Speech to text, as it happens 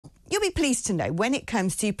You'll be pleased to know when it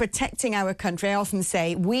comes to protecting our country, I often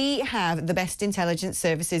say we have the best intelligence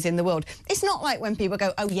services in the world. It's not like when people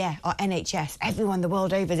go, oh yeah, our NHS, everyone the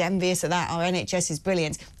world over is envious of that, our NHS is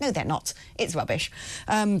brilliant. No, they're not. It's rubbish.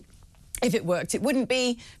 If it worked, it wouldn't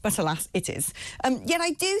be, but alas, it is. Yet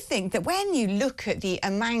I do think that when you look at the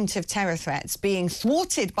amount of terror threats being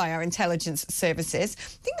thwarted by our intelligence services,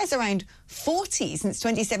 I think there's around 40 since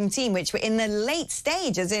 2017, which were in the late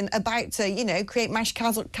stage, as in about to, you know, create mass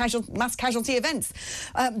casualty events,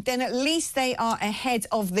 then at least they are ahead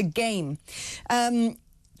of the game. And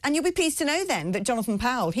you'll be pleased to know then that Jonathan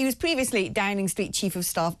Powell, he was previously Downing Street Chief of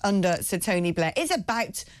Staff under Sir Tony Blair, is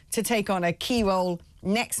about to take on a key role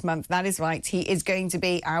next month. That is right. He is going to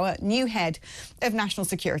be our new head of national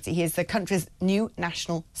security. He is the country's new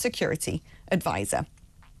national security advisor.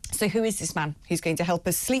 So who is this man who's going to help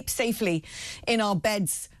us sleep safely in our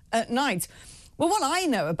beds at night? Well, what I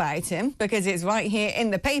know about him, because it's right here in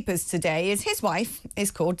the papers today, is his wife is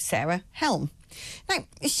called Sarah Helm. Now,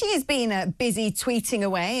 she has been busy tweeting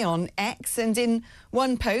away on X, and in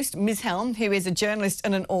one post, Ms. Helm, who is a journalist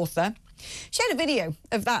and an author, shared a video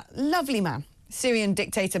of that lovely man, Syrian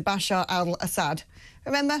dictator Bashar al-Assad.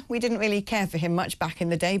 Remember, we didn't really care for him much back in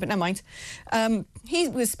the day, but never mind. He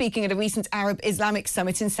was speaking at a recent Arab Islamic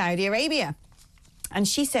summit in Saudi Arabia. And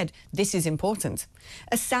she said, this is important.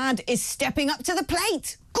 Assad is stepping up to the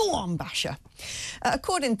plate. Go on, Bashar.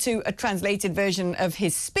 According to a translated version of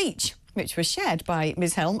his speech, which was shared by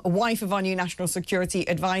Ms. Helm, a wife of our new national security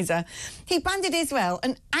advisor, he branded Israel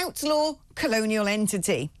an outlaw colonial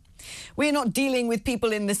entity. We're not dealing with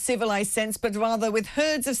people in the civilised sense, but rather with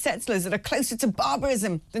herds of settlers that are closer to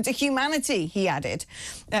barbarism than to humanity, he added.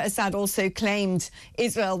 Assad also claimed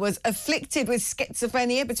Israel was afflicted with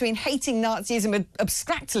schizophrenia between hating Nazism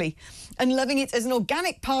abstractly and loving it as an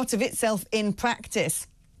organic part of itself in practice.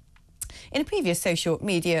 In a previous social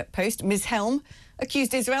media post, Ms. Helm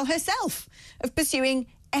accused Israel herself of pursuing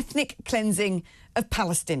ethnic cleansing of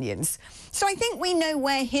Palestinians. So I think we know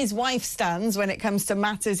where his wife stands when it comes to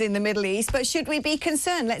matters in the Middle East, but should we be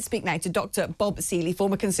concerned? Let's speak now to Dr. Bob Seeley,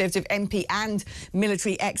 former Conservative MP and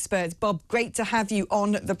military expert. Bob, great to have you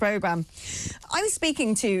on the programme. I was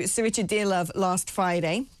speaking to Sir Richard Dearlove last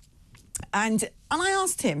Friday, and I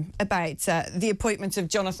asked him about the appointment of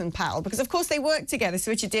Jonathan Powell, because, of course, they worked together.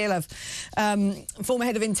 Sir Richard Dearlove, former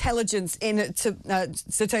head of intelligence in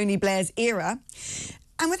Sir Tony Blair's era.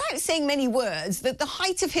 And without saying many words, that the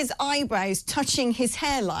height of his eyebrows touching his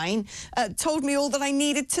hairline told me all that I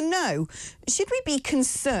needed to know. Should we be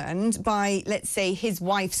concerned by, let's say, his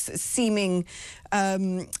wife's seeming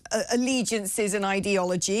allegiances and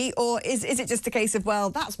ideology, or is it just a case of,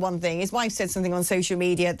 well, that's one thing, his wife said something on social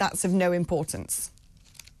media, that's of no importance?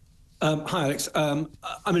 Hi, Alex. I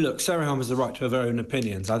mean, look, Sarah Helm has the right to her own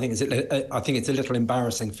opinions. I think it's a little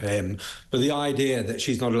embarrassing for him, but the idea that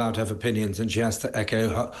she's not allowed to have opinions and she has to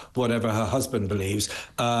echo whatever her husband believes,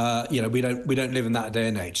 you know, we don't live in that day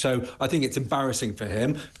and age. So I think it's embarrassing for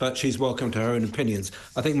him, but she's welcome to her own opinions.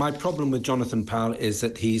 I think my problem with Jonathan Powell is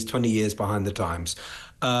that he's 20 years behind the times.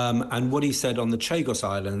 And what he said on the Chagos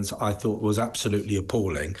Islands, I thought was absolutely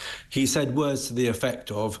appalling. He said words to the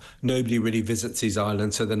effect of, nobody really visits these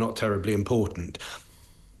islands, so they're not terribly important.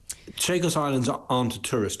 Chagos Islands aren't a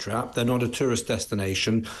tourist trap. They're not a tourist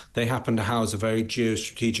destination. They happen to house a very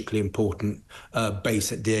geostrategically important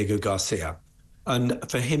base at Diego Garcia. And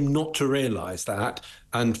for him not to realise that,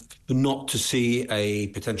 and not to see a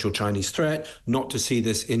potential Chinese threat, not to see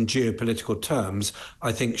this in geopolitical terms,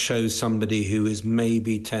 I think shows somebody who is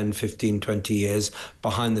maybe 10, 15, 20 years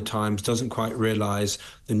behind the times, doesn't quite realise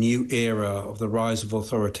the new era of the rise of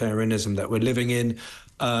authoritarianism that we're living in.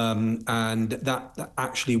 And that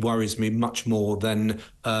actually worries me much more than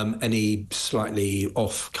any slightly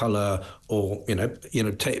off-colour or,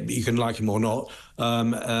 you can like him or not,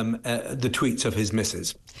 the tweets of his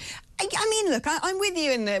missus. I mean, look, I'm with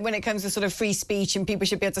you when it comes to sort of free speech and people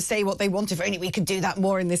should be able to say what they want. If only we could do that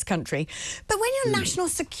more in this country. But when you're national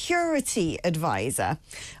security advisor,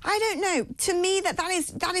 I don't know. To me,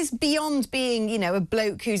 that is beyond being, you know, a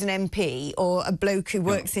bloke who's an MP or a bloke who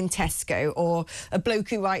works in Tesco or a bloke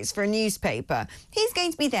who writes for a newspaper. He's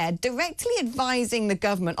going to be there directly advising the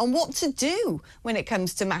government on what to do when it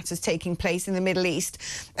comes to matters taking place in the Middle East.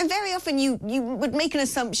 And very often you would make an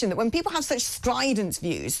assumption that when people have such strident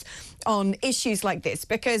views on issues like this,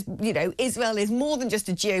 because, you know, Israel is more than just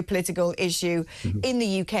a geopolitical issue in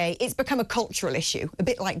the UK. It's become a cultural issue, a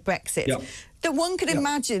bit like Brexit. Yeah. That one could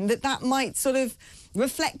imagine that might sort of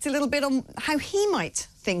reflect a little bit on how he might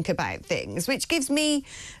think about things, which gives me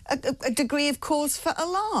a degree of cause for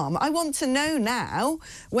alarm. I want to know now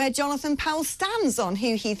where Jonathan Powell stands on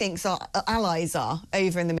who he thinks our allies are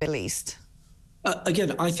over in the Middle East.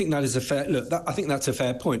 Again, I think that is a fair look. I think that's a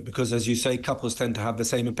fair point, because, as you say, couples tend to have the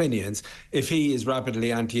same opinions. If he is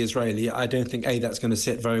rabidly anti-Israeli, I don't think that's going to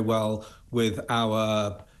sit very well with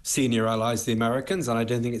our senior allies, the Americans, and I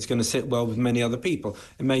don't think it's going to sit well with many other people.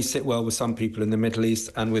 It may sit well with some people in the Middle East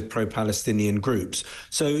and with pro-Palestinian groups.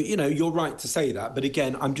 So, you know, you're right to say that. But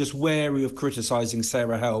again, I'm just wary of criticising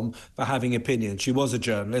Sarah Helm for having opinions. She was a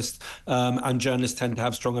journalist, and journalists tend to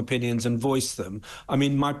have strong opinions and voice them. I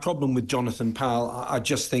mean, my problem with Jonathan Powell, I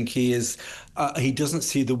just think he doesn't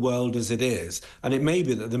see the world as it is. And it may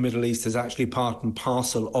be that the Middle East is actually part and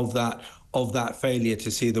parcel of that failure to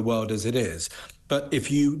see the world as it is. But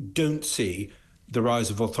if you don't see the rise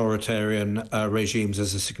of authoritarian regimes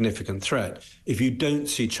as a significant threat, if you don't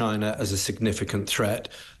see China as a significant threat,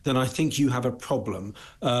 then I think you have a problem.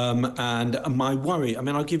 And my worry, I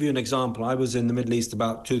mean, I'll give you an example. I was in the Middle East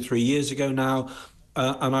about 2-3 years ago now,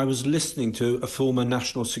 and I was listening to a former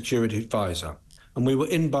national security advisor, and we were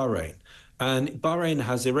in Bahrain. And Bahrain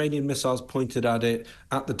has Iranian missiles pointed at it.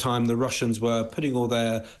 At the time, the Russians were putting all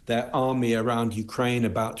their army around Ukraine,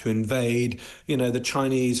 about to invade. You know, the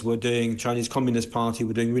Chinese Communist Party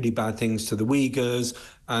were doing really bad things to the Uyghurs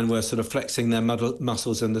and were sort of flexing their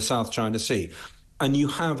muscles in the South China Sea. And you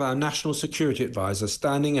have our national security advisor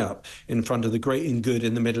standing up in front of the great and good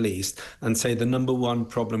in the Middle East and say the number one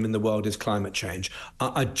problem in the world is climate change.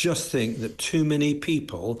 I just think that too many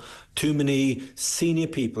senior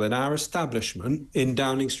people in our establishment in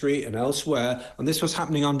Downing Street and elsewhere, and this was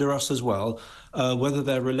happening under us as well, whether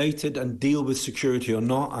they're related and deal with security or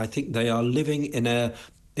not, I think they are living in an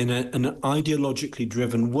ideologically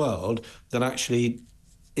driven world that actually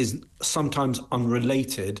is sometimes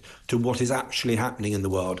unrelated to what is actually happening in the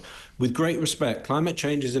world. With great respect, climate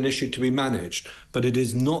change is an issue to be managed, but it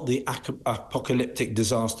is not the apocalyptic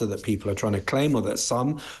disaster that people are trying to claim, or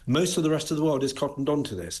that most of the rest of the world is cottoned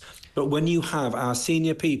onto this. But when you have our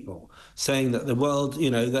senior people saying that the world, you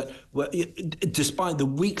know, that despite the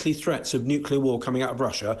weekly threats of nuclear war coming out of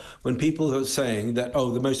Russia, when people are saying that,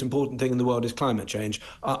 the most important thing in the world is climate change,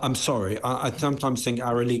 I'm sorry, I sometimes think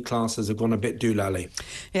our elite classes have gone a bit doolally.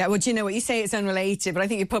 Yeah, well, do you know what? You say it's unrelated, but I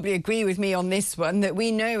think you probably agree with me on this one, that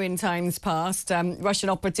we know in times past Russian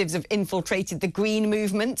operatives have infiltrated the Green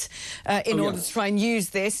movement in order to try and use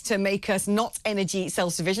this to make us not energy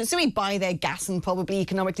self-sufficient. So we buy their gas and probably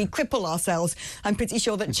economically cripple ourselves. I'm pretty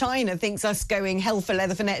sure that China thinks us going hell for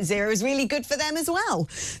leather for net zero is really good for them as well.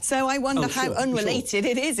 So I wonder how unrelated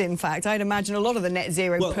it is, in fact. I'd imagine a lot of the net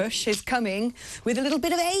zero push is coming with a little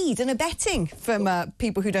bit of aid and abetting from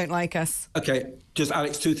people who don't like us. OK, just,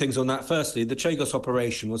 Alex, two things on that. Firstly, the Chagos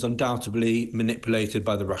operation was undoubtedly manipulated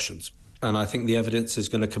by the Russians. And I think the evidence is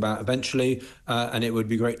going to come out eventually, and it would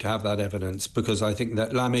be great to have that evidence, because I think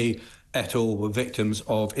that Lamy et al. Were victims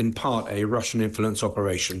of, in part, a Russian influence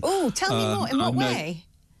operation. Oh, tell me more. In what way?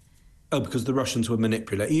 Because the Russians were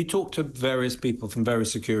manipulated. You talk to various people from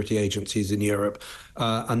various security agencies in Europe,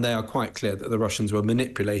 and they are quite clear that the Russians were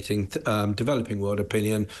manipulating developing world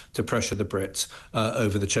opinion to pressure the Brits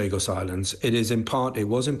over the Chagos Islands. It was in part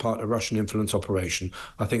a Russian influence operation.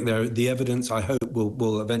 I think the evidence, I hope,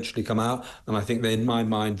 will eventually come out, and I think that in my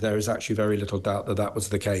mind there is actually very little doubt that that was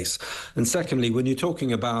the case. And secondly, when you're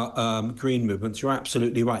talking about green movements, you're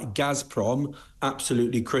absolutely right. Gazprom,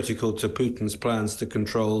 absolutely critical to Putin's plans to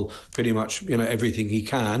control pretty much, everything he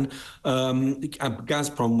can.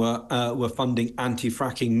 Gazprom were funding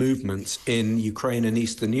anti-fracking movements in Ukraine and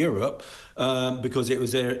Eastern Europe because it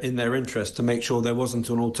was in their interest to make sure there wasn't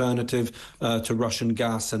an alternative to Russian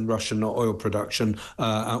gas and Russian oil production,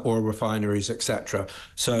 oil refineries, etc.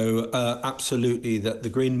 So absolutely, that the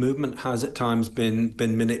Green movement has at times been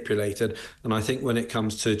manipulated. And I think when it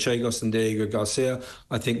comes to Chagos and Diego Garcia,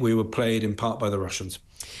 I think we were played in part by the Russians.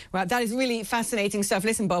 Well, that is really fascinating stuff.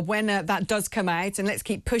 Listen, Bob, when that does come out, and let's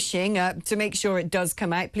keep pushing to make sure it does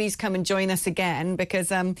come out, please come and join us again,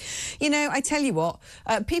 because, I tell you what,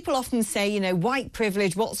 people often say, white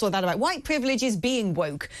privilege, what's all that about? White privilege is being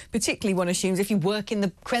woke, particularly one assumes if you work in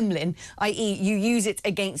the Kremlin, i.e. you use it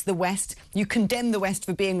against the West, you condemn the West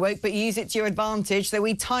for being woke, but you use it to your advantage, so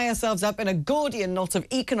we tie ourselves up in a Gordian knot of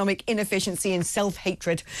economic inefficiency and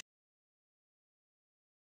self-hatred.